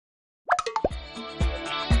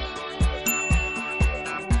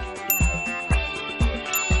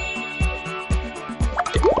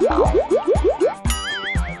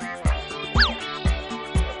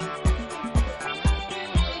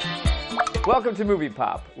Welcome to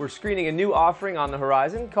MoviePop. We're screening a new offering on the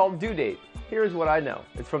horizon called Due Date. Here's what I know.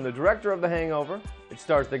 It's from the director of The Hangover. It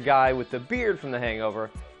stars the guy with the beard from The Hangover,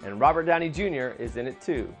 and Robert Downey Jr. is in it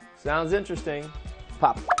too. Sounds interesting.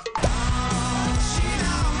 Pop. Is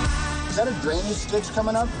that a drainage ditch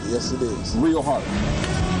coming up? Yes, it is. Real hard.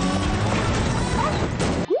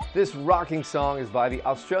 This rocking song is by the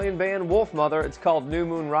Australian band Wolfmother. It's called New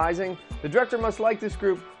Moon Rising. The director must like this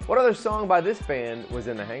group. What other song by this band was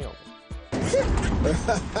in The Hangover?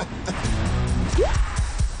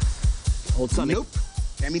 Hold something. Nope.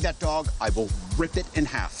 Hand me that dog. I will rip it in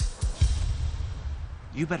half.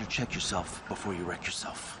 You better check yourself before you wreck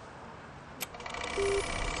yourself.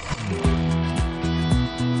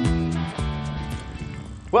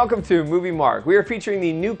 Welcome to MovieMark. We are featuring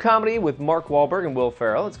the new comedy with Mark Wahlberg and Will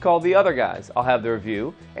Ferrell. It's called The Other Guys. I'll have the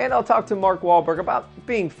review, and I'll talk to Mark Wahlberg about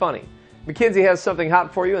being funny. Mackenzie has something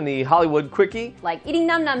hot for you in the Hollywood Quickie. Like eating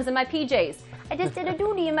num-nums in my PJs. I just did a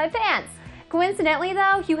duty in my pants. Coincidentally,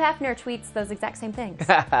 though, Hugh Hefner tweets those exact same things.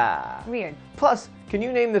 Weird. Plus, can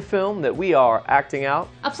you name the film that we are acting out?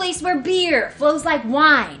 A place where beer flows like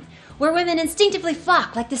wine, where women instinctively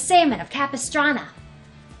fuck like the salmon of Capistrano.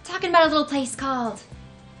 Talking about a little place called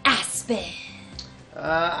Aspen.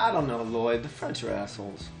 I don't know, Lloyd. The French are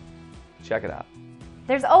assholes. Check it out.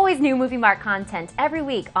 There's always new MovieMark content every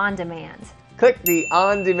week on demand. Click the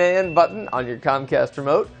On Demand button on your Comcast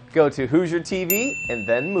remote, go to Hoosier TV, and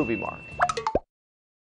then MovieMark.